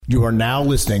You are now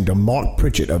listening to Mark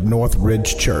Pritchett of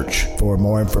Northridge Church. For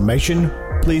more information,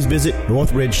 please visit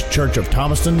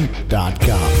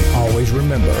northridgechurchofthomaston.com. Always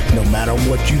remember, no matter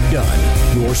what you've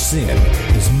done, your sin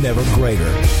is never greater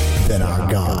than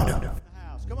our God.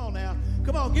 Come on now.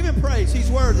 Come on, give him praise. He's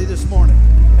worthy this morning.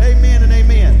 Amen and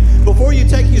amen. Before you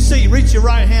take your seat, reach your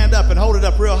right hand up and hold it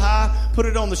up real high. Put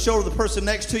it on the shoulder of the person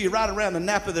next to you, right around the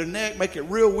nape of their neck. Make it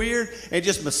real weird and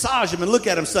just massage them and look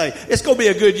at them and say, it's going to be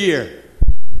a good year.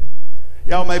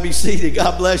 Y'all may be seated.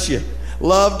 God bless you.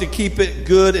 Love to keep it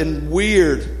good and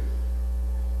weird.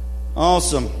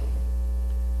 Awesome.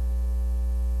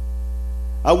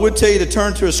 I would tell you to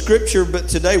turn to a scripture, but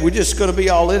today we're just going to be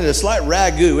all in it. It's like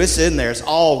ragu. It's in there. It's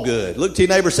all good. Look to your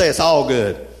neighbor, say it's all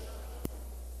good.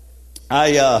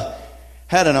 I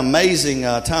had an amazing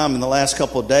time in the last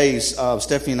couple of days.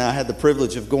 Stephanie and I had the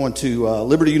privilege of going to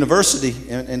Liberty University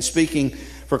and speaking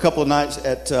for a couple of nights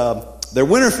at their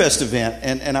Winterfest event.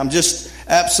 And I'm just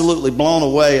absolutely blown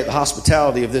away at the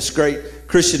hospitality of this great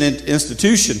Christian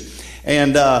institution.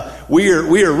 And we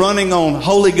are running on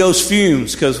Holy Ghost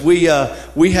fumes because we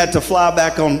had to fly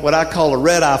back on what I call a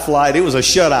red-eye flight. It was a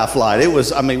shut-eye flight.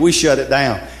 We shut it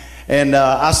down. And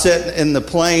I sat in the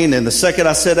plane, and the second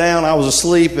I sat down, I was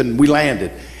asleep, and we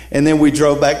landed. And then we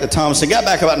drove back to Thomaston. Got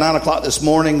back about 9 o'clock this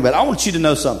morning, but I want you to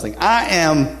know something. I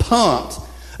am pumped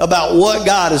about what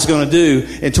God is going to do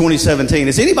in 2017.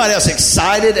 Is anybody else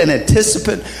excited and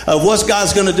anticipant of what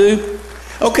God's going to do?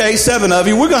 Okay, 7 of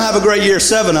you. We're going to have a great year,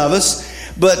 7 of us.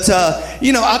 But,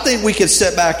 I think we could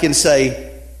sit back and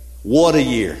say, what a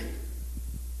year.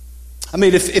 I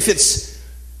mean, if it's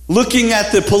looking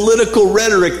at the political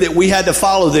rhetoric that we had to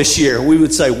follow this year, we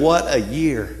would say, what a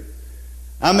year.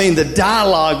 I mean, the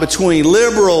dialogue between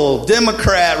liberal,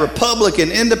 Democrat,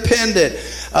 Republican, independent,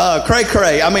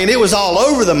 cray-cray. I mean, it was all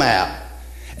over the map.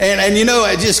 And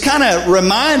it just kind of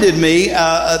reminded me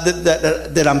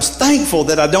that I'm thankful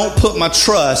that I don't put my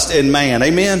trust in man.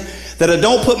 Amen? That I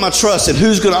don't put my trust in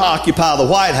who's going to occupy the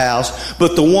White House,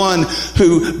 but the one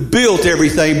who built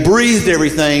everything, breathed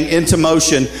everything into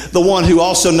motion, the one who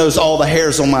also knows all the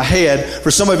hairs on my head.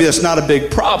 For some of you, that's not a big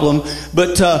problem,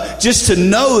 but just to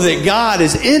know that God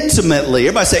is intimately,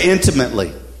 everybody say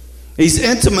intimately, He's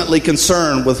intimately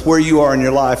concerned with where you are in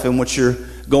your life and what you're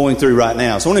going through right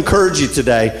now. So I want to encourage you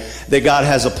today that God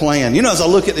has a plan. As I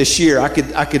look at this year, I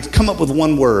could come up with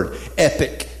one word,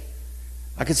 epic.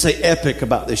 I could say epic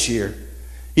about this year.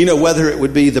 Whether it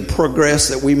would be the progress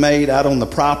that we made out on the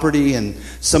property and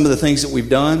some of the things that we've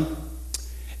done.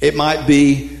 It might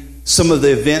be some of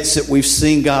the events that we've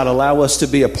seen God allow us to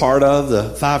be a part of,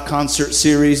 the 5 concert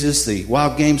series, the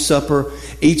Wild Game Supper.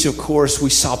 Each, of course,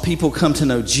 we saw people come to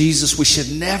know Jesus. We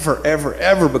should never, ever,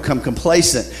 ever become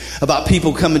complacent about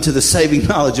people coming to the saving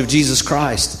knowledge of Jesus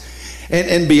Christ.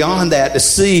 And beyond that, to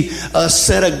see us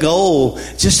set a goal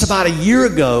just about a year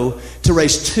ago to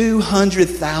raise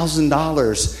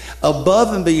 $200,000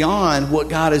 above and beyond what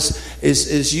God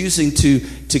is using to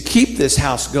keep this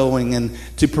house going and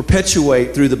to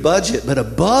perpetuate through the budget. But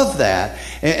above that,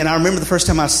 and I remember the first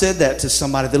time I said that to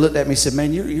somebody, they looked at me and said,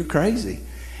 "Man, you're crazy."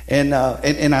 And I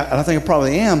think I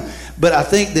probably am. But I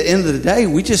think at the end of the day,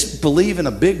 we just believe in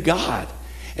a big God.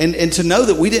 And to know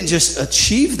that we didn't just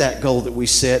achieve that goal that we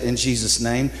set in Jesus'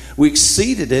 name, we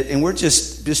exceeded it, and we're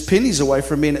just pennies away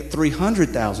from being at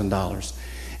 $300,000.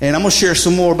 And I'm going to share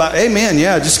some more about, amen,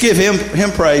 yeah, just give him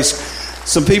praise.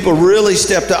 Some people really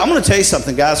stepped up. I'm going to tell you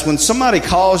something, guys. When somebody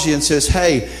calls you and says,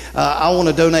 hey, I want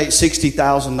to donate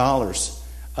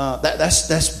 $60,000,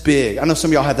 that's big. I know some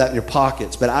of y'all have that in your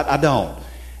pockets, but I don't.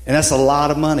 And that's a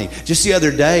lot of money. Just the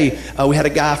other day, we had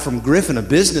a guy from Griffin, a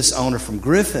business owner from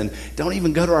Griffin, don't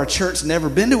even go to our church, never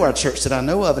been to our church that I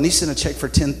know of. And he sent a check for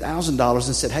 $10,000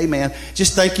 and said, hey, man,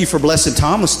 just thank you for blessing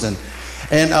Thomaston.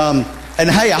 And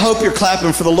hey, I hope you're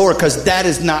clapping for the Lord, because that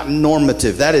is not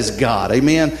normative. That is God.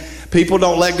 Amen. People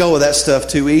don't let go of that stuff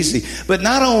too easy. But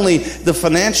not only the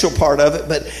financial part of it,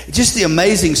 but just the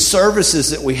amazing services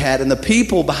that we had and the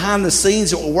people behind the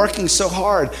scenes that were working so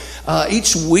hard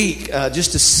each week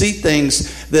just to see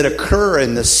things that occur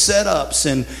and the setups.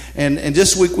 And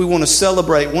this week we want to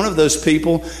celebrate one of those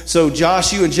people. So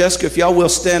Josh, you and Jessica, if y'all will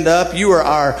stand up. You are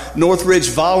our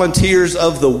Northridge Volunteers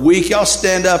of the Week. Y'all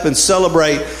stand up and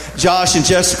celebrate Josh and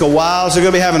Jessica Wiles. They're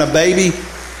going to be having a baby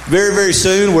very, very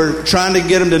soon. We're trying to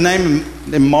get them to name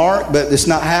him Mark, but it's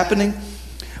not happening.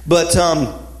 But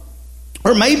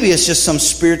or maybe it's just some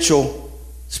spiritual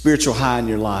high in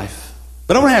your life.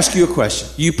 But I want to ask you a question,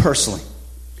 you personally.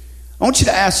 I want you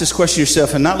to ask this question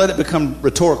yourself and not let it become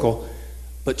rhetorical,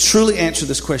 but truly answer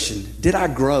this question. Did I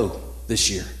grow this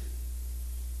year?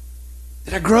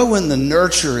 Did I grow in the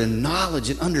nurture and knowledge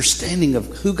and understanding of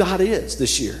who God is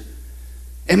this year?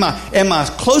 Am I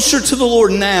closer to the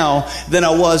Lord now than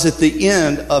I was at the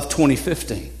end of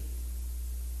 2015?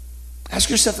 Ask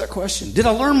yourself that question. Did I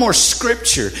learn more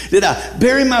scripture? Did I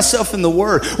bury myself in the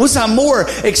Word? Was I more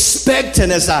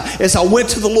expectant as I went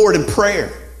to the Lord in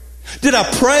prayer? Did I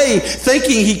pray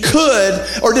thinking He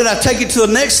could, or did I take it to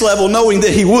the next level knowing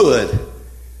that He would?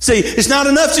 See, it's not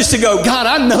enough just to go, God,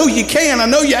 I know You can, I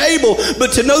know You're able,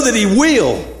 but to know that He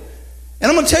will. And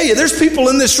I'm going to tell you, there's people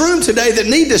in this room today that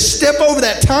need to step over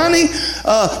that tiny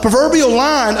proverbial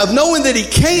line of knowing that He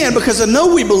can, because I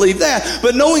know we believe that,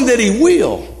 but knowing that He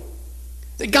will.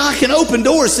 That God can open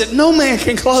doors that no man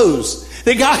can close.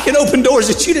 That God can open doors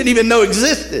that you didn't even know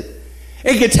existed.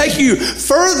 It can take you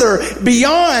further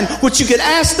beyond what you could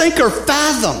ask, think, or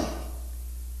fathom.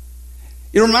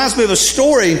 It reminds me of a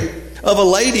story of a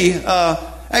lady,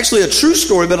 actually a true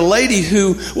story, but a lady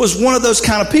who was one of those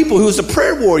kind of people who was a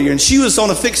prayer warrior. And she was on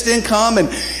a fixed income,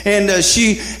 and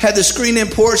she had the screen-in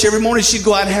porch. Every morning she'd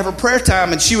go out and have her prayer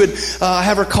time, and she would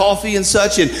have her coffee and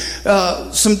such. And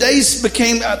some days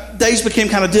became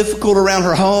kind of difficult around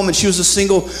her home, and she was a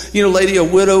single, lady, a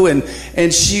widow,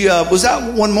 and she was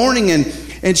out one morning, and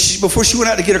before she went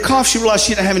out to get her coffee, she realized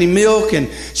she didn't have any milk, and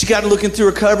she got to looking through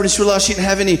her cupboard, and she realized she didn't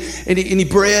have any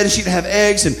bread, and she didn't have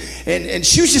eggs, and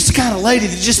she was just the kind of lady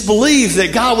that just believed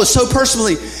that God was so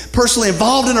personally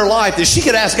involved in her life that she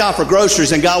could ask God for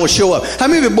groceries and God would show up. How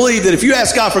many of you believe that if you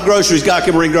ask God for groceries, God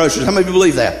can bring groceries? How many of you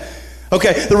believe that?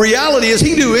 Okay, the reality is He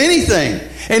can do anything.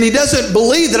 And He doesn't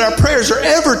believe that our prayers are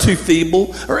ever too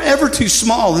feeble or ever too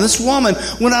small. And this woman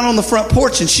went out on the front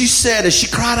porch and she said, as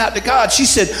she cried out to God, she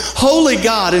said, Holy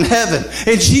God in heaven,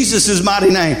 in Jesus' mighty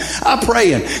name, I'm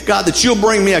praying, God, that You'll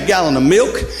bring me a gallon of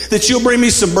milk, that You'll bring me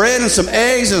some bread and some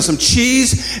eggs and some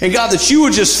cheese, and God, that You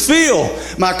would just fill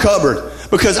my cupboard,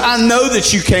 because I know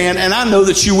that You can and I know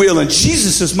that You will. In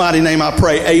Jesus' mighty name I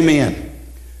pray, amen.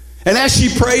 And as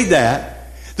she prayed that,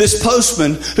 this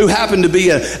postman, who happened to be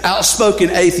an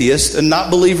outspoken atheist and not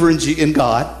believer in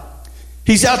God,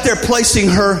 he's out there placing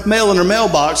her mail in her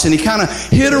mailbox, and he kind of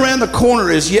hid around the corner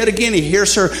as yet again he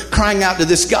hears her crying out to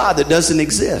this God that doesn't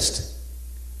exist.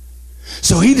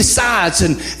 So he decides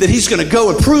that he's going to go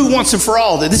and prove once and for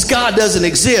all that this God doesn't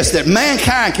exist, that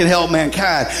mankind can help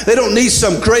mankind. They don't need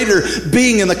some greater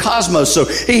being in the cosmos. So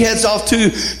he heads off to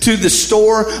the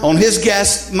store on his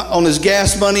gas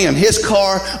money, on his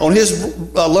car, on his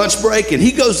lunch break, and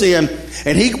he goes in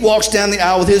and he walks down the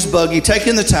aisle with his buggy,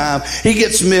 taking the time. He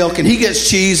gets milk and he gets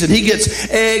cheese and he gets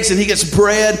eggs and he gets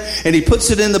bread, and he puts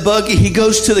it in the buggy. He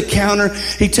goes to the counter.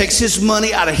 He takes his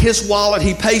money out of his wallet.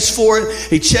 He pays for it.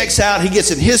 He checks out. He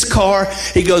gets in his car.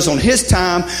 He goes on his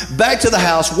time back to the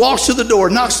house, walks to the door,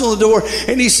 knocks on the door,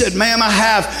 and he said, ma'am, I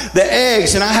have the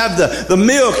eggs and I have the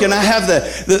milk and I have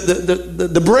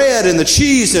the bread and the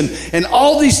cheese and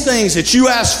all these things that you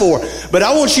asked for. But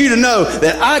I want you to know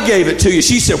that I gave it to you.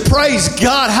 She said, praise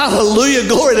God. Hallelujah.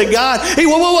 Glory to God. Hey,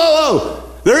 whoa.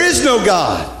 There is no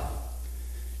God.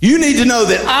 You need to know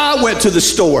that I went to the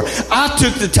store. I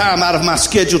took the time out of my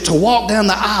schedule to walk down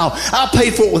the aisle. I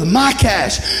paid for it with my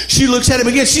cash. She looks at him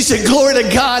again. She said, glory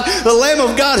to God, the Lamb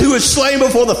of God who was slain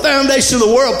before the foundation of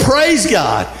the world. Praise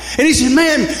God. And he said,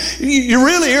 man, you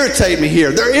really irritate me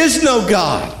here. There is no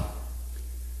God.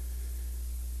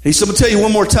 He said, I'm going to tell you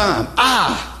one more time.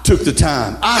 I took the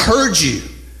time. I heard you.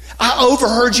 I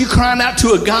overheard you crying out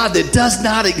to a God that does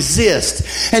not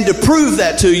exist. And to prove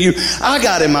that to you, I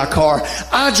got in my car.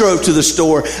 I drove to the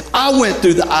store. I went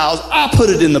through the aisles. I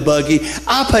put it in the buggy.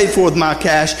 I paid for it with my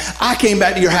cash. I came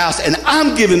back to your house and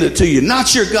I'm giving it to you,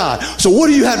 not your God. So what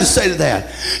do you have to say to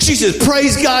that? She says,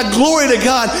 praise God, glory to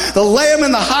God, the Lamb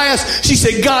in the highest. She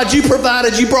said, God, you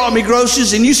provided, you brought me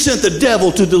groceries, and you sent the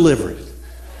devil to deliver it.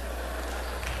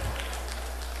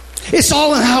 It's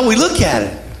all in how we look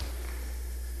at it.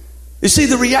 You see,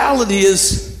 the reality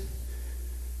is,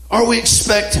 are we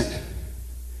expectant?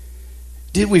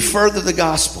 Did we further the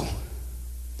gospel?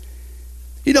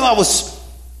 You know, I was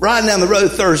riding down the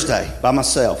road Thursday by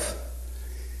myself,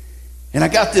 and I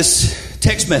got this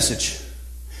text message,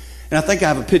 and I think I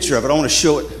have a picture of it. I want to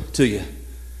show it to you. You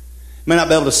may not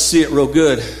be able to see it real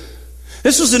good.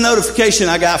 This was a notification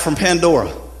I got from Pandora,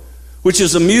 which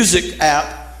is a music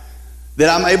app that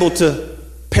I'm able to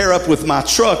pair up with my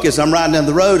truck as I'm riding down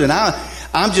the road. And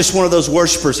I'm just one of those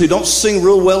worshipers who don't sing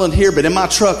real well in here, but in my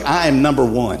truck, I am number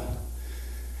one.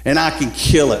 And I can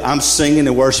kill it. I'm singing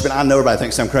and worshiping. I know everybody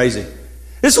thinks I'm crazy.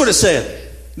 This is what it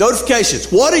said. Notifications.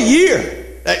 What a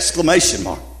year! Exclamation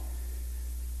mark.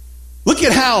 Look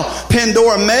at how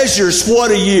Pandora measures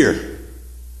what a year.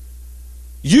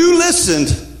 You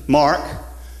listened, Mark,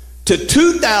 to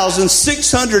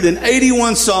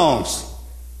 2,681 songs.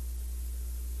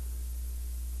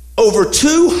 Over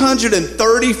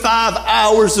 235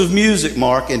 hours of music,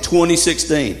 Mark, in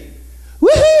 2016.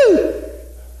 Woohoo!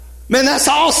 Man, that's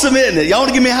awesome, isn't it? Y'all want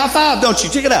to give me a high five, don't you?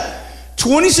 Check it out.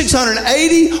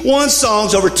 2,681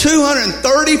 songs, over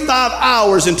 235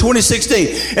 hours in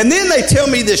 2016. And then they tell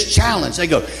me this challenge. They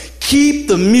go, keep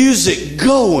the music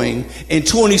going in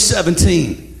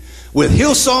 2017. With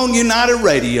Hillsong United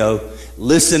Radio,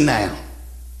 listen now.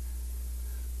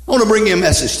 I want to bring you a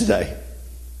message today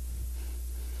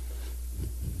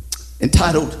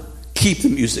entitled, Keep the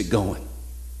Music Going.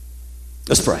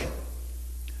 Let's pray.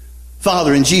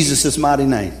 Father, in Jesus' mighty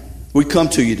name, we come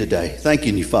to you today,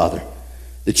 thanking you, Father,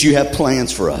 that you have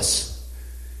plans for us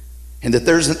and that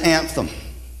there's an anthem,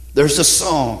 there's a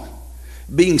song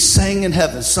being sung in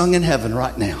heaven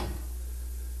right now.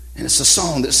 And it's a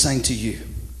song that's sang to you.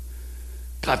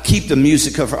 God, keep the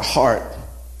music of our heart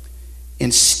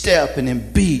in step and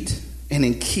in beat and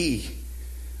in key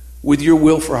with your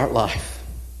will for our life.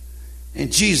 In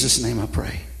Jesus' name I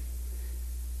pray.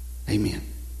 Amen.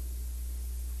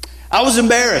 I was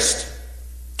embarrassed.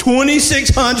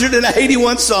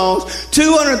 2,681 songs,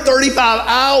 235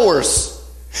 hours.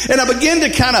 And I began to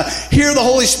kind of hear the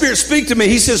Holy Spirit speak to me.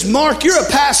 He says, Mark, you're a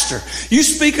pastor. You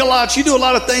speak a lot. You do a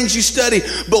lot of things. You study.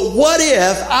 But what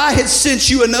if I had sent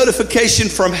you a notification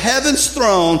from heaven's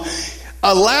throne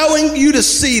allowing you to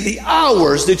see the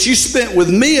hours that you spent with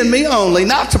me and me only,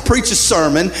 not to preach a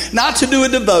sermon, not to do a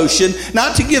devotion,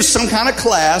 not to give some kind of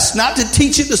class, not to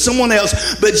teach it to someone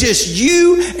else, but just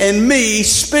you and me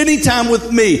spending time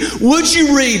with me. Would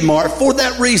you read, Mark, for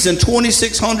that reason,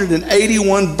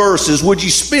 2,681 verses? Would you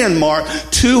spend, Mark,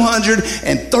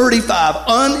 235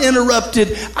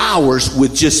 uninterrupted hours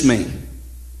with just me?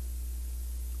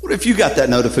 What if you got that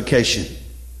notification?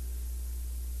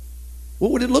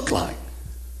 What would it look like?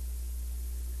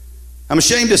 I'm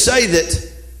ashamed to say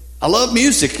that I love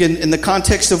music in the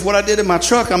context of what I did in my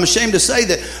truck. I'm ashamed to say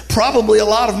that probably a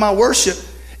lot of my worship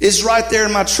is right there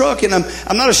in my truck. And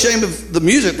I'm not ashamed of the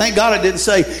music. Thank God I didn't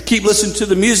say, keep listening to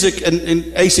the music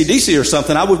in AC/DC or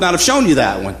something. I would not have shown you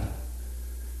that one.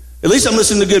 At least I'm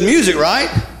listening to good music, right?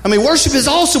 I mean, worship is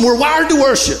awesome. We're wired to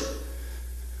worship.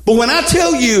 But when I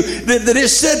tell you that it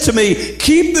said to me,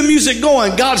 keep the music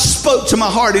going, God spoke to my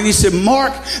heart and he said,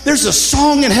 Mark, there's a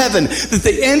song in heaven that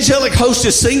the angelic host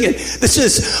is singing that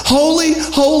says, holy,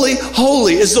 holy,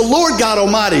 holy is the Lord God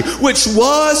Almighty, which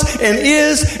was and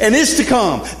is to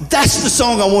come. That's the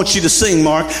song I want you to sing,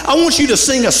 Mark. I want you to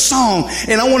sing a song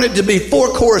and I want it to be 4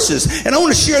 choruses. And I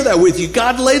want to share that with you.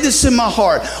 God laid this in my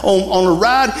heart on a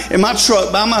ride in my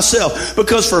truck by myself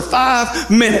because for 5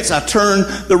 minutes I turned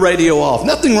the radio off.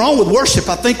 Nothing wrong with worship.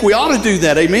 I think we ought to do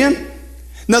that. Amen.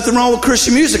 Nothing wrong with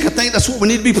Christian music. I think that's what we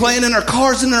need to be playing in our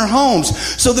cars and in our homes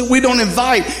so that we don't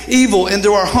invite evil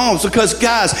into our homes because,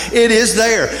 guys, it is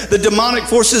there. The demonic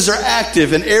forces are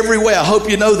active in every way. I hope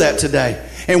you know that today.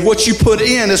 And what you put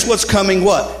in is what's coming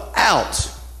what? Out.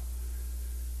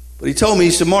 But he told me,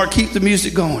 he said, Mark, keep the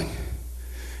music going.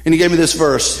 And he gave me this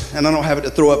verse, and I don't have it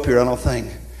to throw up here, I don't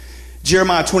think.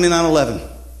 Jeremiah 29:11.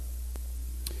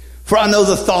 For I know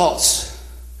the thoughts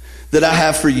that I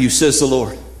have for you, says the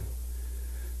Lord.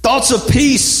 Thoughts of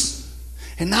peace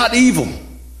and not evil,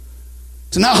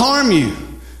 to not harm you,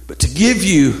 but to give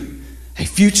you a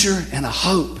future and a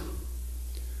hope.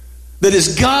 That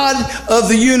is God of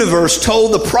the universe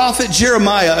told the prophet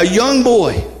Jeremiah, a young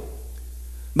boy,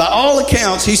 by all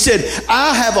accounts, he said,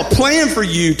 I have a plan for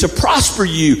you to prosper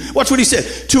you. Watch what he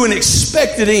said, to an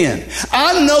expected end.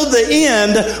 I know the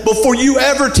end before you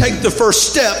ever take the first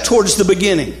step towards the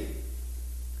beginning.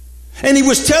 And he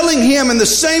was telling him in the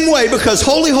same way, because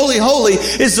holy, holy, holy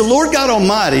is the Lord God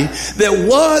Almighty that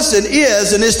was and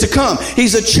is to come.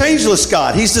 He's a changeless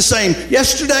God. He's the same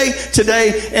yesterday,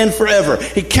 today, and forever.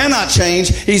 He cannot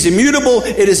change. He's immutable.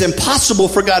 It is impossible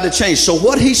for God to change. So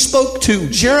what he spoke to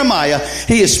Jeremiah,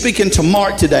 he is speaking to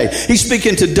Mark today. He's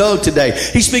speaking to Doug today.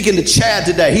 He's speaking to Chad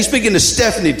today. He's speaking to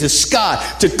Stephanie, to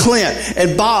Scott, to Clint,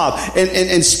 and Bob,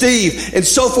 and Steve, and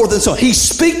so forth and so on. He's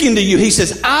speaking to you. He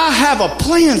says, I have a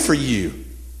plan for you.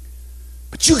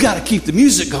 But you got to keep the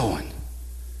music going.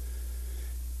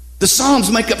 The Psalms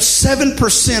make up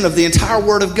 7% of the entire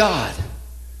Word of God.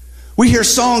 We hear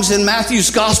songs in Matthew's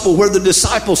Gospel where the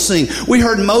disciples sing. We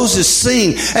heard Moses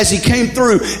sing as he came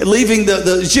through leaving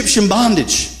the Egyptian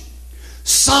bondage.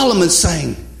 Solomon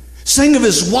sang of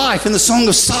his wife in the Song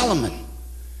of Solomon.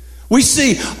 We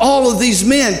see all of these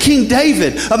men, King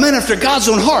David, a man after God's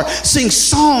own heart, sing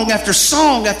song after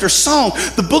song after song.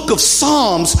 The book of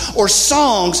Psalms or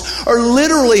songs are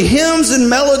literally hymns and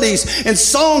melodies and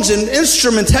songs and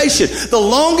instrumentation. The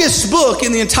longest book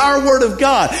in the entire Word of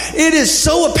God. It is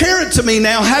so apparent to me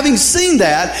now, having seen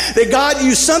that God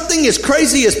used something as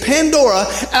crazy as Pandora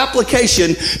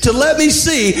application to let me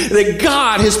see that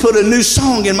God has put a new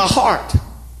song in my heart.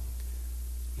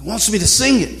 He wants me to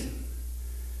sing it.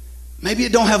 Maybe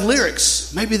it don't have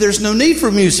lyrics. Maybe there's no need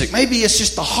for music. Maybe it's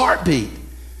just the heartbeat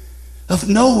of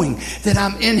knowing that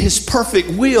I'm in His perfect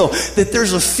will, that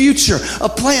there's a future, a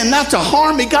plan not to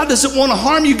harm me. God doesn't want to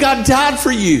harm you. God died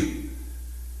for you.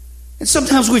 And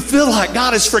sometimes we feel like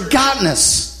God has forgotten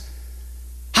us.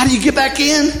 How do you get back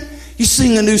in? You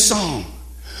sing a new song.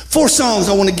 4 songs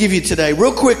I want to give you today,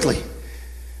 real quickly,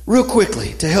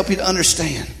 to help you to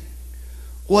understand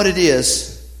what it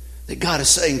is that God is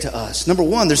saying to us. Number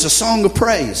 1, there's a song of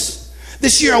praise.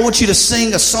 This year I want you to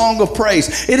sing a song of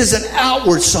praise. It is an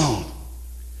outward song.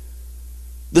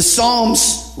 The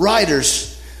Psalms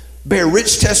writers bear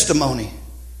rich testimony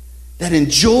that in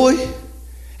joy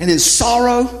and in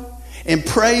sorrow and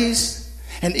praise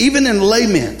and even in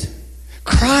lament,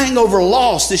 crying over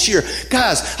loss this year.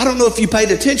 Guys, I don't know if you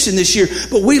paid attention this year,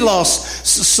 but we lost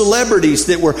celebrities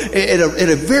that were at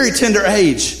a very tender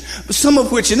age. Some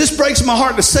of which, and this breaks my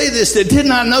heart to say this, that did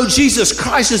not know Jesus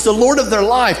Christ as the Lord of their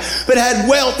life, but had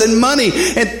wealth and money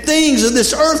and things that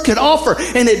this earth could offer,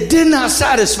 and it did not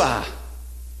satisfy.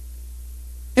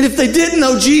 And if they didn't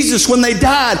know Jesus when they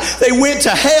died, they went to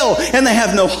hell, and they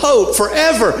have no hope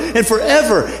forever and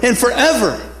forever and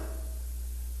forever.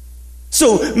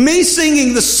 So me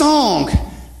singing the song,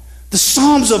 the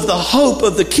Psalms of the hope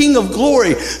of the King of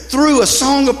Glory through a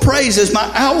song of praise as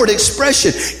my outward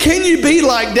expression. Can you be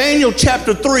like Daniel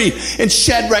chapter 3 and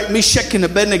Shadrach, Meshach, and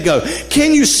Abednego?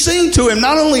 Can you sing to Him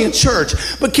not only in church,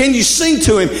 but can you sing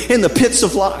to Him in the pits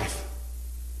of life?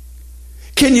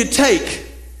 Can you take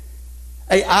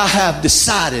a I have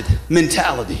decided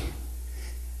mentality?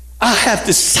 I have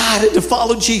decided to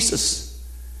follow Jesus.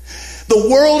 The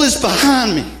world is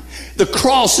behind me. The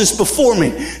cross is before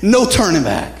me. No turning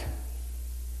back.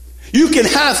 You can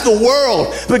have the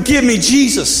world, but give me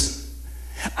Jesus.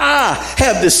 I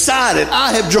have decided.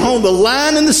 I have drawn the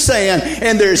line in the sand,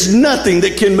 and there's nothing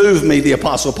that can move me, the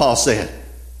Apostle Paul said.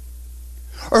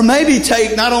 Or maybe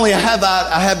take not only I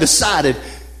have decided,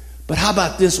 but how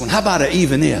about this one? How about an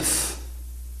even if?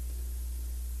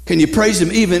 Can you praise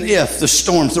Him even if the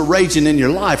storms are raging in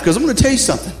your life? Because I'm going to tell you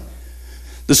something.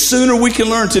 The sooner we can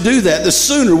learn to do that, the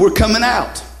sooner we're coming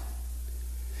out.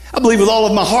 I believe with all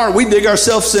of my heart we dig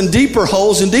ourselves in deeper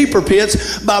holes and deeper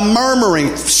pits by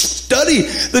murmuring. Study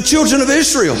the children of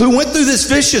Israel who went through this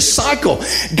vicious cycle.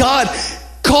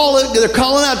 They're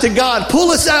calling out to God,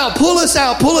 pull us out, pull us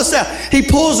out, pull us out. He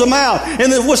pulls them out.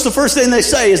 And then what's the first thing they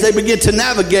say as they begin to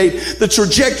navigate the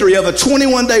trajectory of a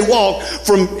 21-day walk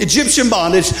from Egyptian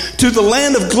bondage to the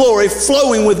land of glory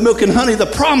flowing with milk and honey, the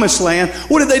promised land?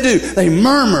 What did they do? They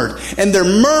murmured. And their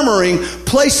murmuring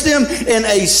placed them in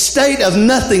a state of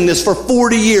nothingness for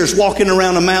 40 years walking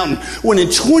around a mountain, when in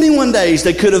 21 days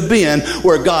they could have been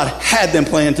where God had them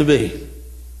planned to be.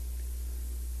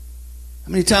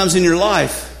 How many times in your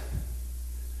life,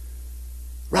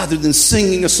 rather than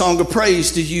singing a song of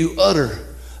praise, do you utter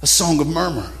a song of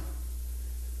murmur?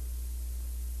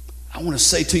 I want to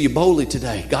say to you boldly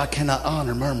today, God cannot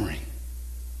honor murmuring.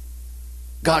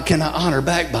 God cannot honor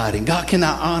backbiting. God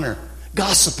cannot honor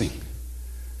gossiping.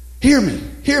 Hear me.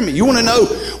 You want to know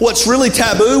what's really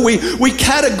taboo? We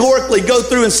categorically go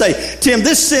through and say, Tim,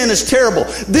 this sin is terrible.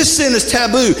 This sin is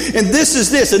taboo. And this is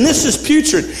this. And this is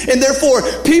putrid. And therefore,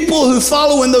 people who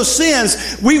follow in those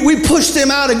sins, we push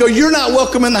them out and go, you're not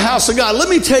welcome in the house of God. Let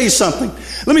me tell you something.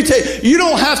 You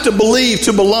don't have to believe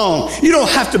to belong. You don't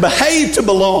have to behave to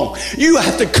belong. You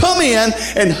have to come in,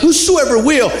 and whosoever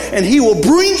will, and He will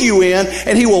bring you in,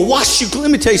 and He will wash you.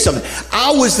 Let me tell you something.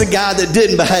 I was the guy that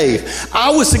didn't behave.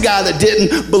 I was the guy that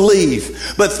didn't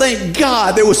believe. But thank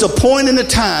God there was a point in the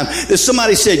time that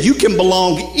somebody said, you can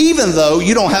belong even though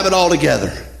you don't have it all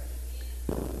together.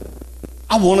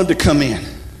 I want him to come in.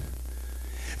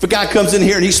 If a guy comes in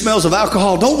here and he smells of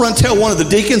alcohol, don't run tell one of the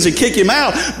deacons and kick him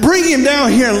out. Bring him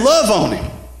down here and love on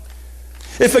him.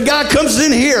 If a guy comes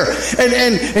in here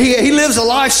and he lives a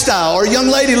lifestyle, or a young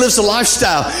lady lives a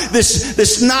lifestyle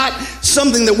that's not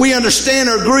something that we understand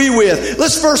or agree with,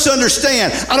 let's first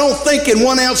understand, I don't think in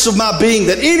 1 ounce of my being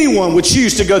that anyone would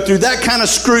choose to go through that kind of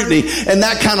scrutiny and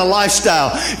that kind of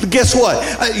lifestyle. But guess what?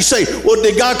 You say, well,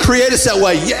 did God create us that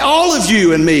way? Yeah, all of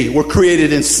you and me were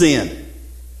created in sin.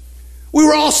 We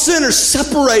were all sinners,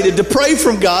 separated to pray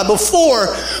from God. Before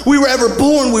we were ever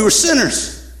born, we were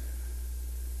sinners.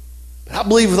 But I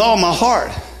believe with all my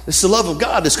heart, it's the love of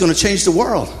God that's going to change the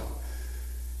world.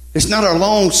 It's not our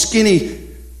long, skinny,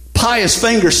 pious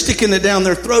finger sticking it down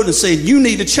their throat and saying, you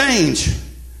need to change.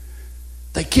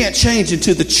 They can't change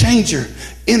until the changer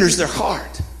enters their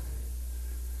heart.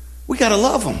 We got to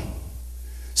love them.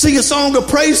 Sing a song of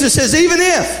praise that says, even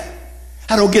if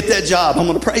I don't get that job, I'm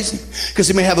going to praise him because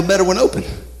he may have a better one open.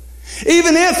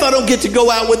 Even if I don't get to go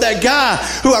out with that guy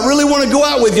who I really want to go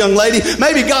out with, young lady,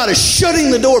 maybe God is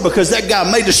shutting the door because that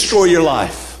guy may destroy your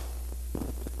life.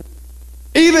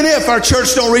 Even if our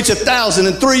church don't reach 1,000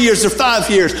 in 3 years or 5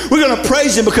 years, we're going to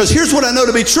praise him because here's what I know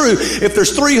to be true. If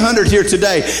there's 300 here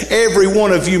today, every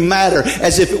one of you matter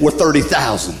as if it were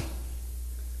 30,000.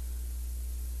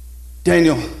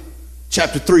 Daniel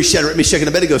chapter 3, Shadrach, Meshach, and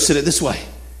Abednego said it this way.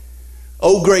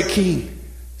 O great king,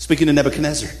 speaking to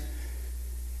Nebuchadnezzar.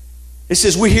 It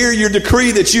says, we hear your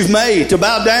decree that you've made to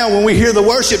bow down when we hear the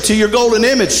worship to your golden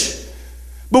image.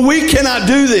 But we cannot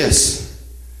do this.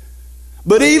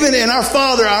 But even in our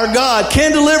Father, our God,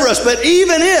 can deliver us. But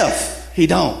even if he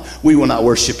don't, we will not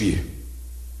worship you.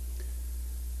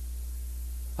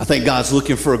 I think God's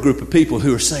looking for a group of people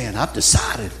who are saying, I've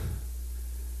decided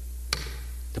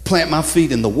to plant my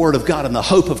feet in the Word of God and the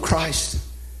hope of Christ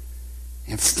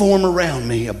and form around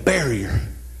me a barrier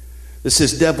that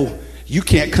says, devil, you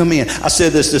can't come in. I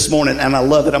said this morning and I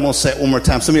love it. I'm going to say it one more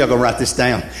time. Some of y'all are going to write this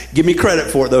down. Give me credit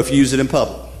for it, though, if you use it in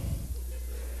public.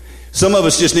 Some of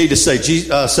us just need to say,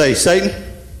 Satan,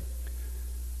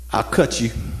 I'll cut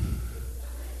you.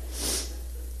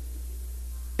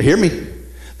 Hear me.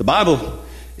 The Bible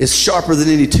is sharper than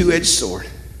any two-edged sword.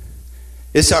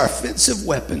 It's our offensive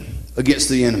weapon against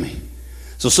the enemy.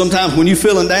 So sometimes when you're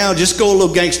feeling down, just go a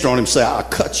little gangster on him and say, I'll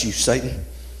cut you, Satan.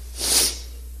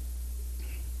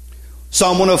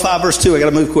 Psalm 105 verse 2, I got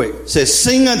to move quick. It says,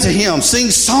 sing unto him, sing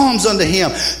psalms unto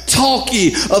him, talk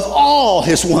ye of all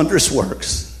his wondrous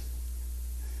works.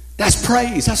 That's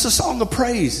praise. That's a song of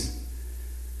praise.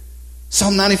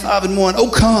 Psalm 95 and 1. Oh,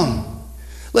 come.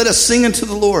 Let us sing unto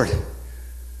the Lord.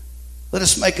 Let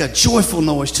us make a joyful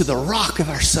noise to the rock of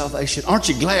our salvation. Aren't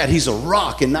you glad he's a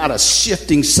rock and not a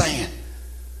shifting sand?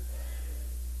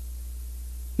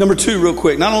 Number 2, real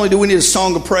quick. Not only do we need a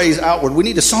song of praise outward, we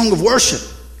need a song of worship.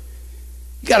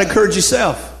 You got to encourage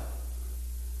yourself.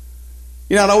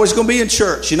 You're not always going to be in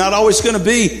church. You're not always going to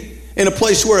be in a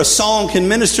place where a song can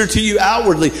minister to you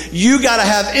outwardly. You got to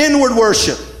have inward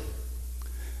worship.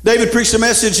 David preached a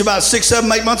message about 6,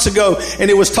 7, 8 months ago,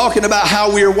 and it was talking about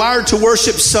how we are wired to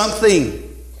worship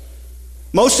something.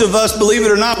 Most of us, believe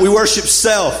it or not, we worship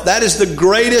self. That is the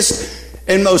greatest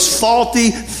and most faulty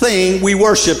thing we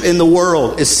worship in the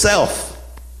world, is self.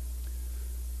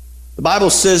 The Bible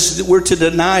says that we're to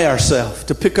deny ourselves,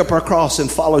 to pick up our cross and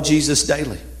follow Jesus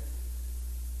daily.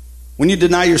 When you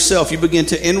deny yourself, you begin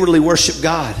to inwardly worship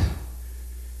God,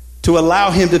 to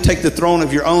allow him to take the throne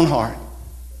of your own heart.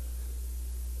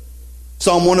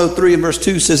 Psalm 103 and verse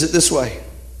 2 says it this way.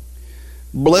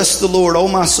 Bless the Lord, O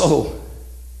my soul.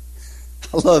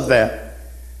 I love that.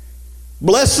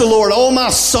 Bless the Lord, O my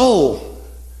soul.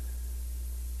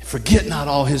 And forget not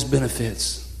all his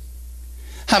benefits.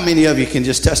 How many of you can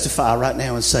just testify right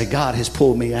now and say, God has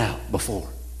pulled me out before?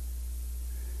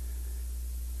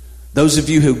 Those of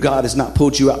you who God has not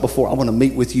pulled you out before, I want to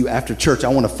meet with you after church. I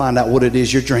want to find out what it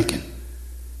is you're drinking.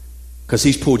 Because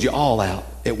he's pulled you all out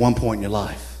at one point in your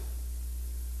life.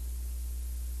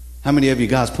 How many of you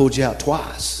God's pulled you out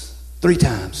twice, 3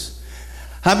 times?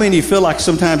 How many of you feel like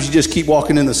sometimes you just keep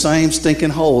walking in the same stinking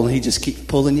hole and he just keeps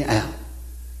pulling you out?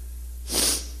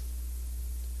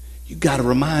 You got to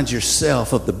remind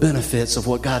yourself of the benefits of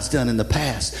what God's done in the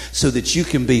past so that you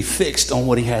can be fixed on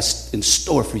what he has in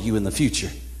store for you in the future.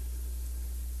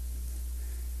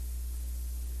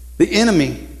 The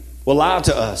enemy will lie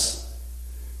to us,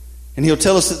 and he'll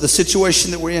tell us that the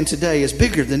situation that we're in today is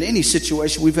bigger than any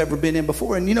situation we've ever been in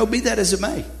before. And be that as it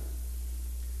may,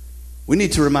 we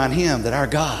need to remind him that our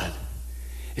God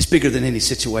is bigger than any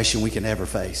situation we can ever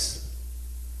face.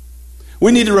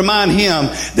 We need to remind him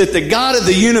that the God of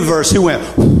the universe who went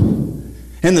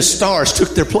and the stars took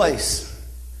their place.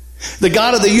 The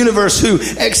God of the universe who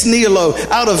ex nihilo,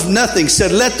 out of nothing,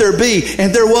 said, let there be,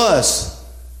 and there was.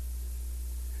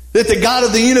 That the God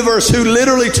of the universe who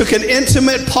literally took an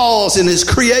intimate pause in his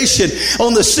creation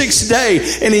on the 6th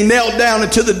day, and he knelt down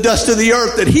into the dust of the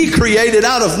earth that he created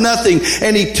out of nothing,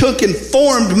 and he took and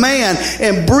formed man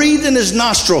and breathed in his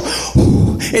nostril,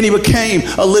 and he became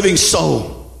a living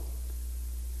soul.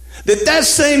 That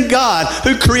same God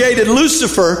who created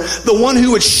Lucifer, the one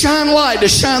who would shine light to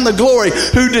shine the glory,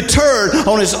 who deterred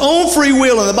on his own free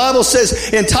will. And the Bible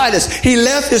says in Titus, he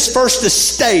left his first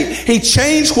estate. He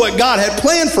changed what God had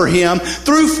planned for him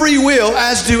through free will,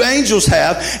 as do angels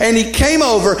have. And he came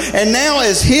over, and now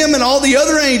as him and all the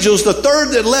other angels, the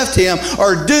third that left him,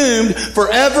 are doomed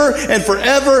forever and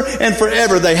forever and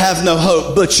forever. They have no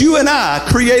hope. But you and I,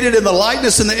 created in the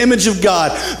likeness and the image of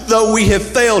God, though we have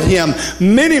failed him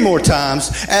many more times,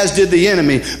 as did the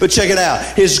enemy. But check it out.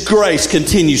 His grace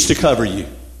continues to cover you.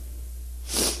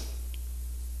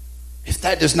 If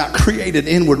that does not create an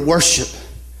inward worship.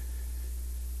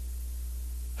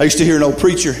 I used to hear an old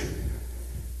preacher.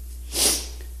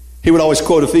 He would always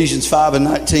quote Ephesians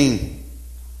 5:19.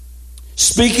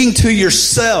 Speaking to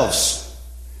yourselves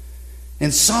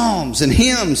in psalms and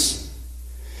hymns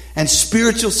and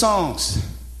spiritual songs.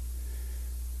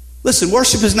 Listen,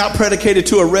 worship is not predicated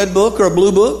to a red book or a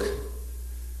blue book.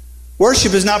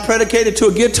 Worship is not predicated to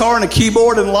a guitar and a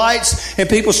keyboard and lights and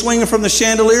people swinging from the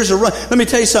chandeliers. Let me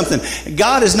tell you something.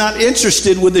 God is not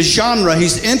interested with the genre.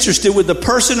 He's interested with the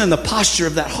person and the posture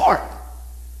of that heart.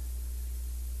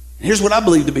 And here's what I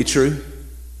believe to be true.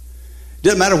 It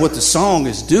doesn't matter what the song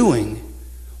is doing.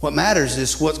 What matters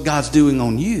is what God's doing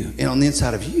on you and on the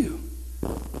inside of you.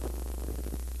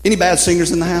 Any bad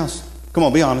singers in the house? Come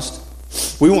on, be honest.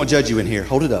 We won't judge you in here.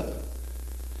 Hold it up.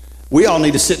 We all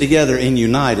need to sit together and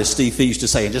unite, as Steve Fee used to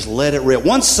say, and just let it rip.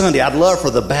 One Sunday, I'd love for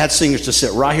the bad singers to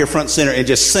sit right here front and center and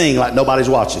just sing like nobody's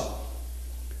watching.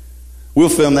 We'll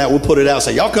film that. We'll put it out and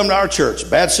say, y'all come to our church.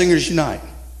 Bad singers unite.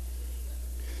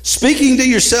 Speaking to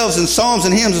yourselves in psalms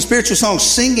and hymns and spiritual songs,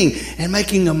 singing and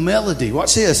making a melody.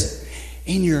 Watch this.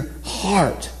 In your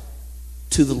heart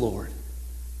to the Lord.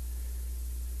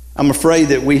 I'm afraid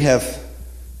that we have,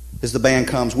 as the band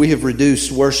comes, we have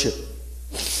reduced worship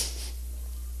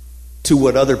to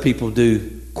what other people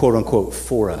do, quote unquote,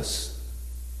 for us.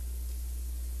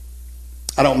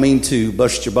 I don't mean to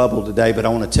bust your bubble today, but I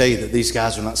want to tell you that these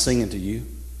guys are not singing to you.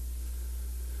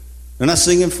 They're not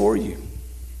singing for you.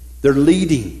 They're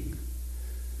leading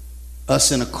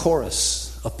us in a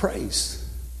chorus of praise.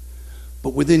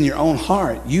 But within your own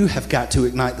heart, you have got to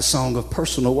ignite the song of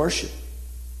personal worship,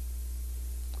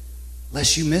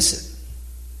 lest you miss it.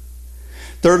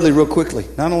 Thirdly, real quickly,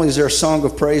 not only is there a song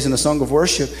of praise and a song of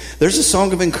worship, there's a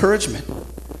song of encouragement.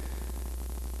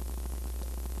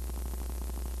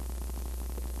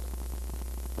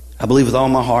 I believe with all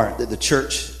my heart that the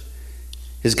church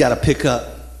has got to pick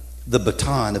up the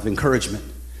baton of encouragement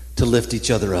to lift each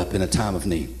other up in a time of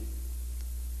need.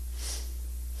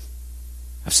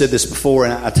 I've said this before,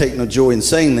 and I take no joy in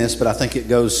saying this, but I think it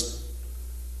goes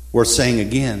worth saying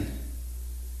again.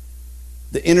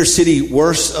 The inner city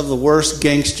worst of the worst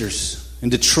gangsters in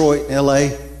Detroit, LA,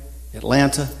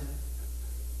 Atlanta,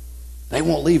 they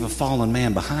won't leave a fallen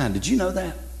man behind. Did you know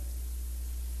that?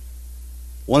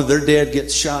 One of their dead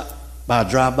gets shot by a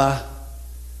drive-by,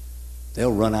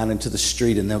 they'll run out into the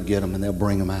street and they'll get them and they'll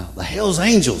bring them out. The Hell's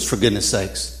Angels, for goodness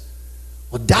sakes,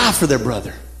 will die for their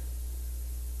brother.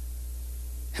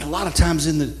 And a lot of times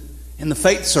in the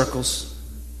faith circles,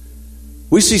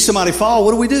 we see somebody fall.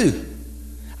 What do?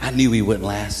 I knew he wouldn't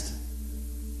last.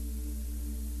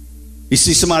 You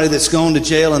see somebody that's gone to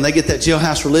jail and they get that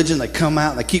jailhouse religion, they come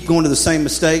out and they keep going to the same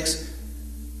mistakes.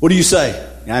 What do you say?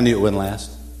 I knew it wouldn't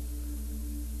last.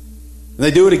 And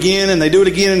they do it again and they do it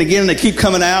again and again and they keep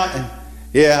coming out and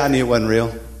yeah, I knew it wasn't real.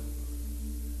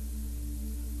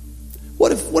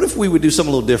 What if we would do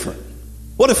something a little different?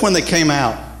 What if when they came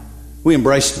out, we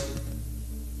embraced them?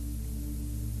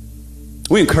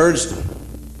 We encouraged them.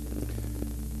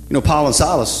 You know, Paul and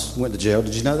Silas went to jail.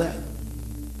 Did you know that?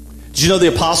 Did you know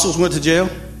the apostles went to jail?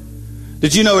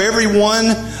 Did you know every one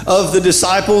of the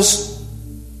disciples,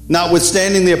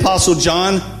 notwithstanding the apostle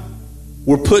John,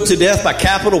 were put to death by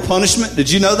capital punishment? Did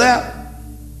you know that?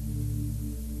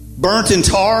 Burnt in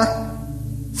tar,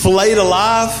 filleted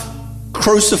alive,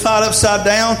 crucified upside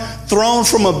down, thrown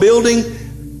from a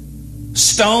building,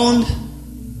 stoned.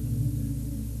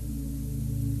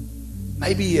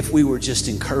 Maybe if we were just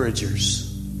encouragers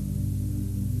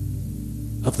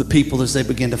of the people as they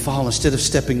begin to fall, instead of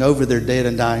stepping over their dead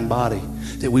and dying body,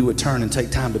 that we would turn and take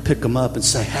time to pick them up and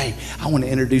say, hey, I want to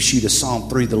introduce you to Psalm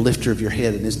 3, the lifter of your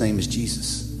head, and his name is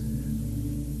Jesus.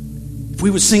 If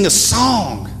we would sing a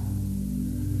song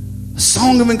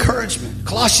of encouragement.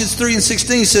 Colossians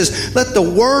 3:16 says, let the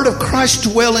word of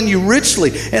Christ dwell in you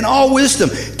richly in all wisdom,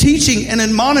 teaching and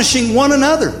admonishing one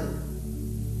another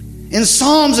in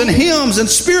psalms and hymns and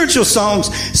spiritual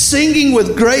songs, singing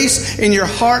with grace in your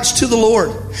hearts to the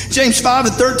Lord. James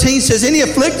 5:13 says, any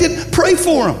afflicted, pray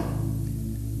for them.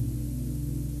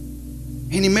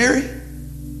 Ain't he merry?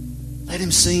 Let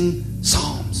him sing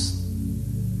psalms.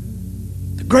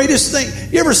 The greatest thing,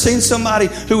 you ever seen somebody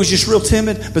who was just real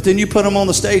timid, but then you put them on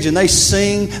the stage and they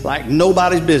sing like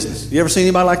nobody's business? You ever seen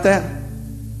anybody like that?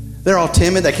 They're all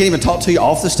timid. They can't even talk to you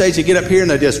off the stage. They get up here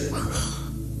and they just...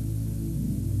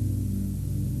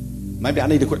 Maybe I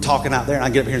need to quit talking out there and I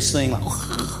get up here and sing like...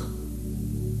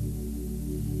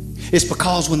 It's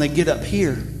because when they get up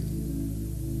here,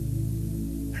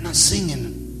 they're not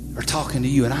singing or talking to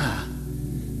you and I.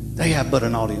 They have but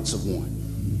an audience of one.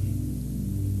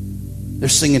 They're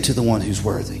singing to the one who's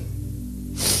worthy.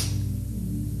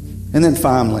 And then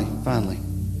finally,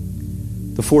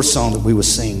 the fourth song that we will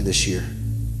sing this year.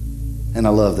 And I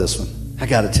love this one. I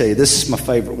got to tell you, this is my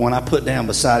favorite one. I put down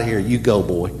beside here, You Go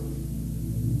Boy.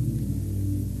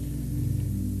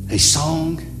 A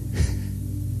song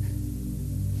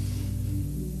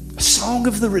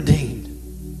of the redeemed.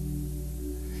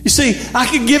 You see, I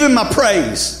can give him my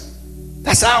praise.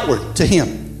 That's outward to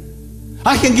him.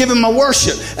 I can give him my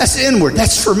worship. That's inward.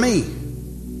 That's for me.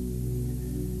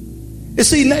 You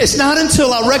see, it's not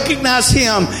until I recognize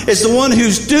him as the one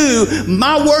who's due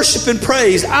my worship and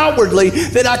praise outwardly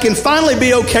that I can finally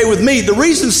be okay with me. The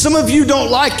reason some of you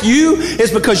don't like you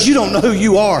is because you don't know who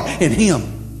you are in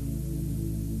him.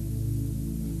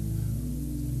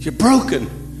 You're broken.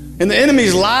 And the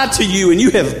enemy's lied to you and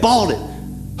you have bought it.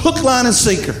 Hook, line, and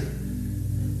sinker.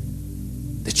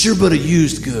 That you're but a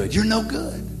used good. You're no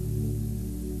good.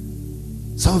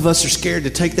 Some of us are scared to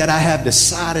take that I have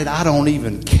decided I don't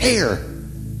even care.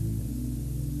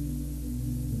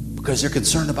 Because they're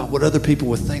concerned about what other people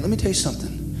would think. Let me tell you something.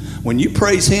 When you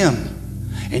praise him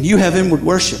and you have inward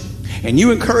worship and you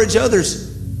encourage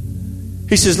others,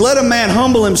 he says, let a man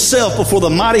humble himself before the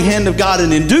mighty hand of God,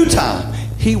 and in due time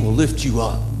he will lift you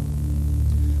up.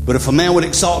 But if a man would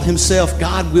exalt himself,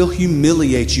 God will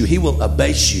humiliate you. He will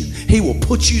abase you. He will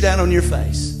put you down on your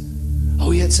face.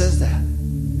 Oh, yeah, it says that.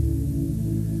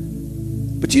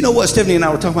 But you know what? Stephanie and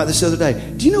I were talking about this the other day.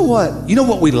 Do you know what? You know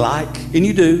what we like? And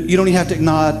you do. You don't even have to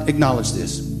acknowledge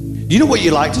this. Do you know what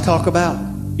you like to talk about?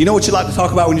 You know what you like to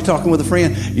talk about when you're talking with a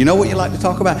friend? You know what you like to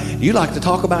talk about? You like to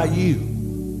talk about you.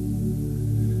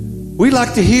 We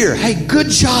like to hear, hey, good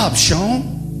job, Sean.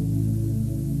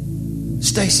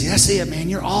 Stacy, that's it, man.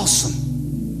 You're awesome.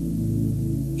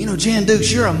 You know, Jan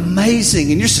Dukes, you're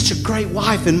amazing, and you're such a great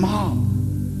wife and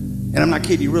mom. And I'm not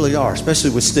kidding, you really are,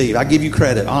 especially with Steve. I give you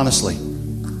credit, honestly.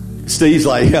 Steve's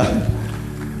like, yeah.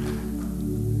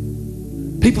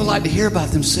 People like to hear about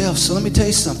themselves, so let me tell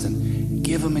you something.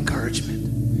 Give them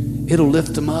encouragement. It'll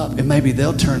lift them up, and maybe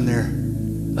they'll turn their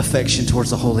affection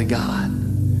towards the Holy God.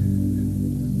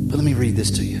 But let me read this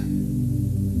to you.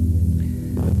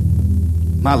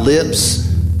 My lips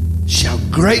shall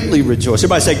greatly rejoice.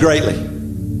 Everybody say greatly.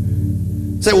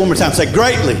 Say it one more time. Say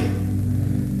greatly.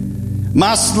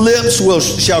 My lips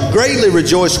shall greatly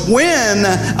rejoice when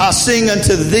I sing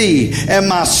unto thee, and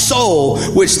my soul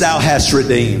which thou hast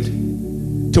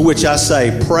redeemed. To which I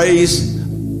say, praise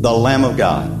the Lamb of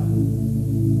God.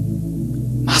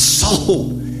 My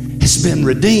soul has been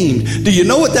redeemed. Do you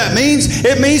know what that means?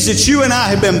 It means that you and I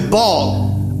have been bought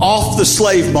off the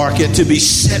slave market to be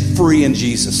set free in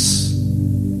Jesus.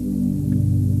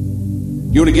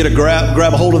 You want to get grab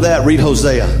a hold of that? Read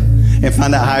Hosea and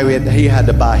find out how he had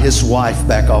to buy his wife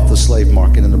back off the slave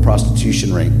market in the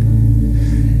prostitution ring.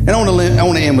 And I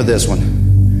want to end with this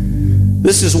one.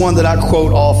 This is one that I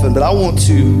quote often, but I want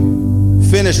to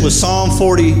finish with Psalm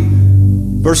 40,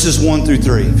 verses 1 through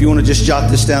 3. If you want to just jot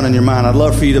this down in your mind, I'd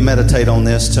love for you to meditate on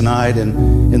this tonight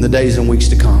and in the days and weeks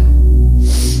to come.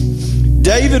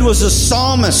 David was a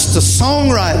psalmist, a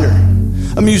songwriter,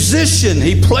 a musician.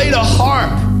 He played a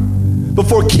harp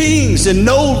before kings and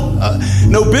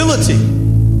nobility.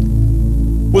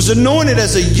 Was anointed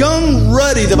as a young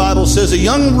ruddy, the Bible says, a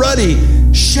young ruddy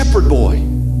shepherd boy.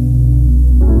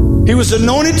 He was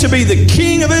anointed to be the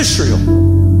king of Israel.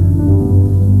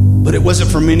 But it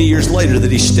wasn't for many years later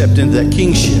that he stepped into that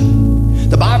kingship.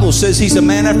 The Bible says he's a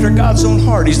man after God's own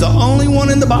heart. He's the only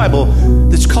one in the Bible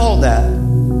that's called that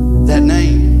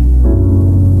name.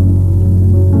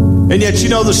 And yet you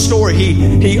know the story.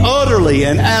 He utterly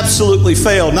and absolutely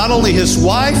failed. Not only his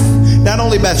wife, not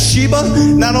only Bathsheba,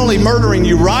 not only murdering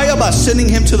Uriah by sending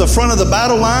him to the front of the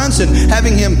battle lines and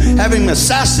having him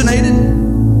assassinated.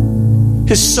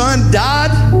 His son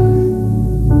died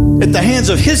at the hands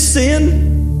of his sin.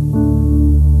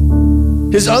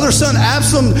 His other son,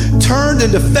 Absalom, turned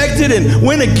and defected and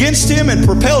went against him and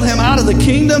propelled him out of the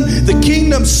kingdom. The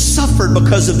kingdom suffered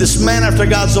because of this man after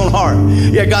God's own heart.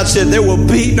 Yet God said, there will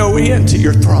be no end to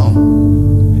your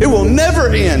throne. It will never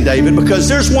end, David, because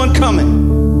there's one coming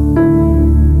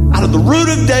out out of the root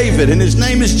of David, and his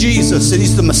name is Jesus, and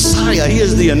he's the Messiah. He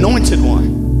is the anointed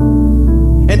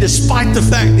one. And despite the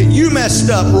fact that you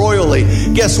messed up royally,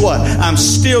 guess what? I'm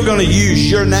still going to use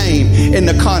your name in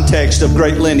the context of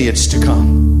great lineage to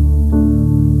come.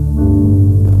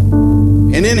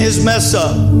 And in his mess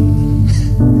up,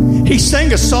 he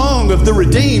sang a song of the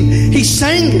redeemed. He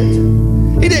sang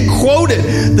it. He didn't quote it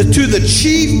to the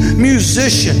chief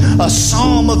musician, a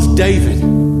psalm of David.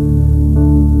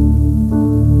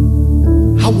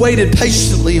 I waited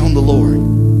patiently on the Lord,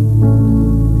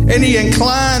 and he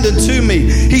inclined unto me.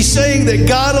 He's saying that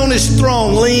God on his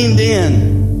throne leaned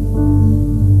in.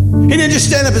 He didn't just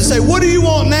stand up and say, what do you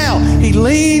want now? He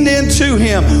leaned into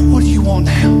him. What do you want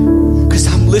now? Because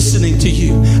I'm listening to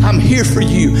you. I'm here for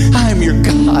you. I am your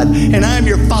God, and I am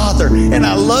your Father, and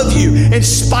I love you in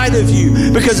spite of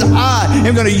you, because I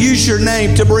am going to use your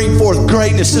name to bring forth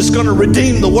greatness that's going to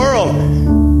redeem the world.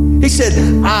 He said,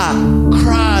 I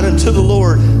cried unto the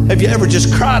Lord. Have you ever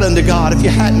just cried unto God? If you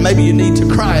hadn't, maybe you need to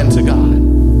cry unto God.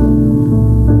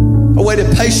 I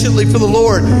waited patiently for the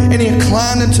Lord, and he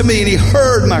inclined unto me, and he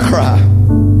heard my cry.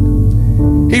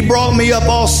 He brought me up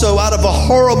also out of a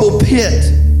horrible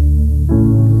pit.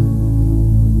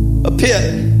 A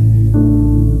pit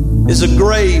is a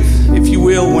grave, if you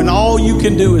will, when all you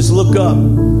can do is look up.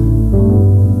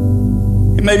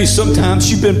 And maybe sometimes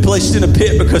you've been placed in a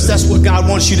pit because that's what God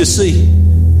wants you to see.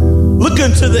 Look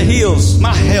into the hills.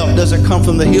 My help doesn't come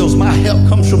from the hills. My help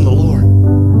comes from the Lord.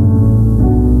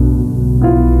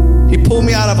 He pulled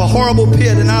me out of a horrible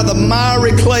pit and out of the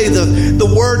miry clay.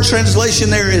 The word translation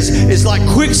there is like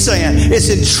quicksand. It's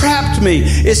entrapped me.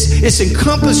 It's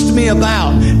encompassed me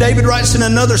about. David writes in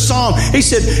another song, he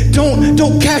said,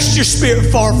 don't cast your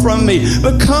spirit far from me,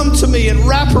 but come to me and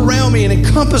wrap around me and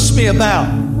encompass me about.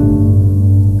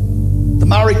 The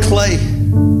miry clay.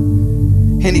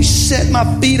 And he set my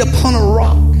feet upon a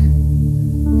rock.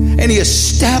 And he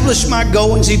established my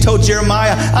goings. He told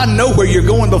Jeremiah, I know where you're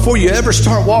going before you ever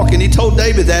start walking. He told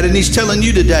David that, and he's telling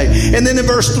you today. And then in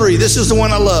verse 3, this is the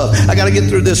one I love. I got to get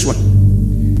through this one.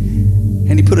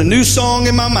 And he put a new song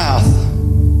in my mouth,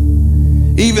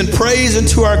 even praise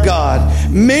unto our God.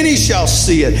 Many shall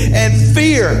see it and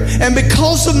fear. And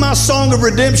because of my song of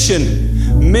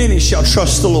redemption, many shall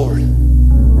trust the Lord.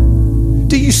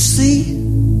 Do you see?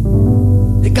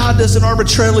 God doesn't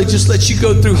arbitrarily just let you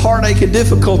go through heartache and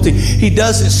difficulty. He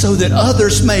does it so that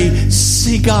others may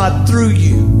see God through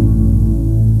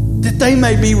you, that they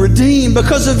may be redeemed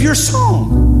because of your song.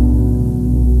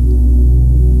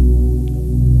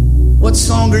 What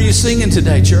song are you singing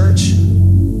today, church?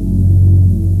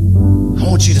 I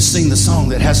want you to sing the song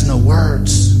that has no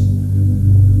words,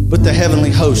 but the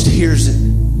heavenly host hears it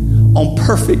on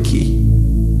perfect key,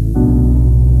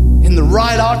 in the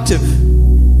right octave.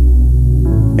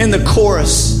 And the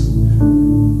chorus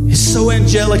is so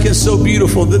angelic and so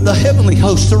beautiful that the heavenly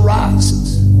host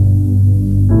arises.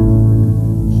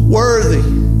 Worthy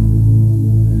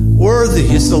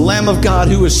is the Lamb of God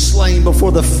who was slain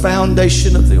before the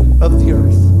foundation of the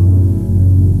earth,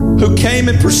 who came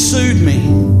and pursued me.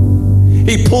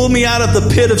 He pulled me out of the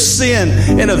pit of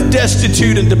sin and of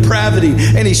destitute and depravity,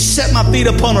 and he set my feet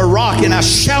upon a rock, and I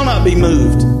shall not be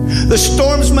moved. The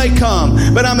storms may come,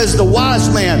 but I'm as the wise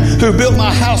man who built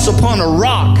my house upon a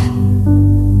rock.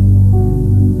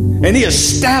 And he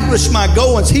established my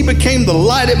goings. He became the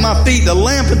light at my feet, the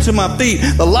lamp unto my feet,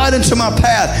 the light unto my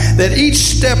path, that each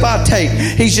step I take,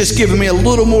 he's just giving me a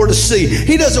little more to see.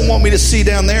 He doesn't want me to see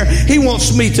down there. He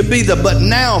wants me to be the but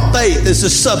now faith is the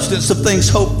substance of things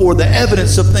hoped for, the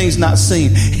evidence of things not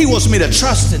seen. He wants me to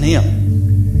trust in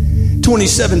him.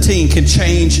 2017 can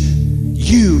change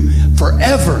you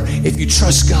forever if you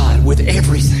trust God with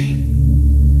everything.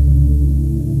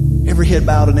 Every head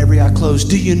bowed and every eye closed.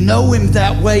 Do you know him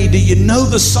that way? Do you know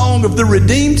the song of the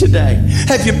redeemed today?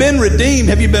 Have you been redeemed?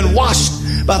 Have you been washed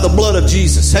by the blood of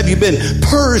Jesus? Have you been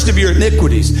purged of your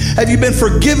iniquities? Have you been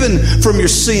forgiven from your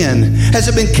sin? Has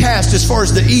it been cast as far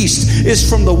as the east is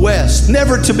from the west,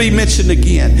 never to be mentioned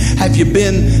again? Have you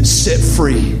been set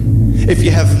free? If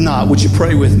you have not, would you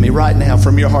pray with me right now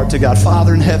from your heart to God?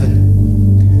 Father in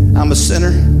heaven, I'm a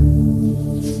sinner,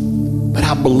 but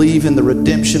I believe in the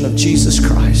redemption of Jesus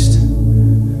Christ,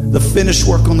 the finished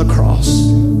work on the cross.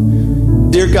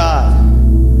 Dear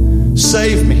God,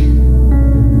 save me.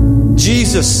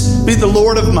 Jesus, be the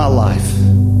Lord of my life.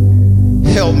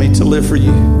 Help me to live for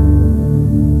you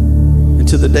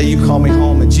until the day you call me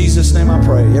home. In Jesus' name I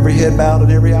pray. Every head bowed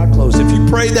and every eye closed. If you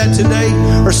prayed that today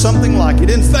or something like it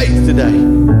in faith today,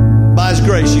 By His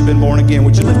grace, you've been born again.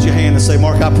 Would you lift your hand and say,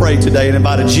 Mark, I prayed today and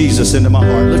invited Jesus into my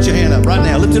heart. Lift your hand up right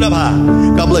now. Lift it up high.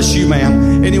 God bless you,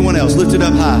 ma'am. Anyone else? Lift it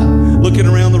up high. Looking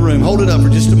around the room. Hold it up for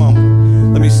just a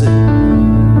moment. Let me see.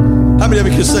 How many of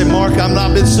you can say, Mark, I've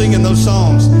not been singing those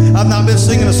songs. I've not been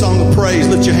singing a song of praise.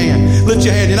 Lift your hand. Lift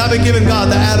your hand. And I've been giving God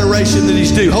the adoration that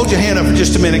He's due. Hold your hand up for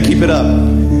just a minute. Keep it up.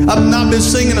 I've not been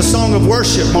singing a song of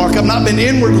worship, Mark. I've not been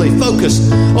inwardly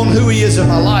focused on who He is in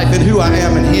my life and who I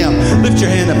am in Him. Lift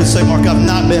your hand up and say, Mark, I've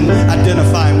not been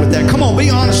identifying with that. Come on, be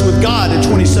honest with God in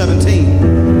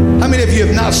 2017. How many of you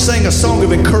have not sang a song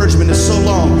of encouragement in so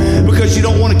long because you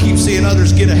don't want to keep seeing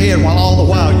others get ahead while all the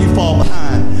while you fall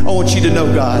behind? I want you to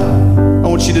know, God. I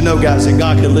want you to know, guys, that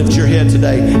God can lift your head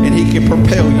today and He can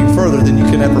propel you further than you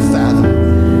can ever fathom.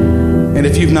 And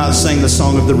if you've not sang the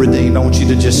song of the redeemed, I want you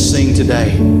to just sing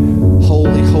today.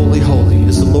 Holy, holy, holy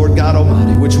is the Lord God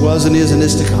Almighty, which was and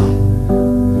is to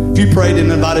come. If you prayed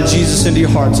and invited Jesus into your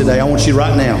heart today, I want you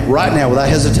right now, without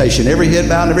hesitation, every head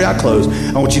bowed and every eye closed,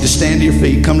 I want you to stand to your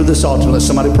feet, come to this altar and let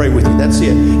somebody pray with you. That's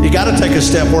it. You got to take a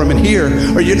step for Him in here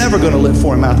or you're never going to live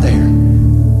for Him out there.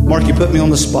 Mark, you put me on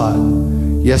the spot.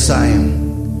 Yes, I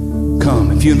am.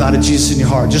 Come. If you invited Jesus in your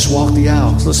heart, just walk the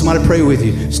aisle. Let somebody pray with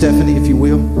you. Stephanie, if you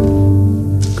will,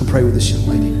 come pray with this young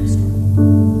lady.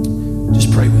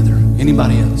 Just pray with her.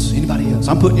 Anybody else? Anybody else?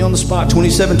 I'm putting you on the spot.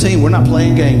 2017, we're not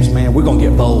playing games, man. We're going to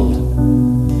get bold.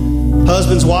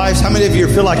 Husbands, wives, how many of you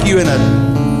feel like you're in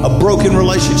a broken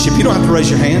relationship? You don't have to raise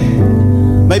your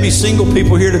hand. Maybe single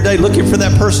people here today looking for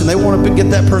that person. They want to get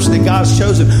that person that God's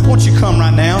chosen. Won't you come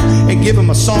right now and give Him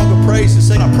a song of praise and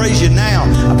say, I praise you now.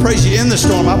 I praise you in the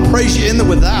storm. I praise you in the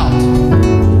without.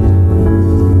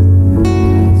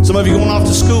 Some of you going off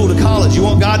to school, to college. You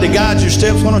want God to guide your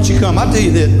steps. Why don't you come? I'll tell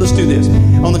you this. Let's do this.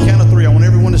 On the count of 3, I want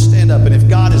everyone to stand up. And if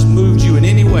God has moved you in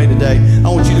any way today, I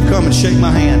want you to come and shake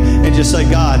my hand and just say,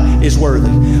 God is worthy.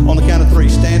 On the count of 3,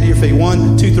 stand to your feet.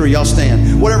 1, 2, 3, y'all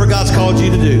stand. Whatever God's called you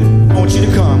to do, I want you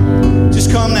to come.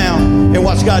 Just come now and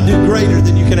watch God do greater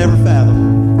than you can ever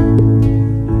fathom.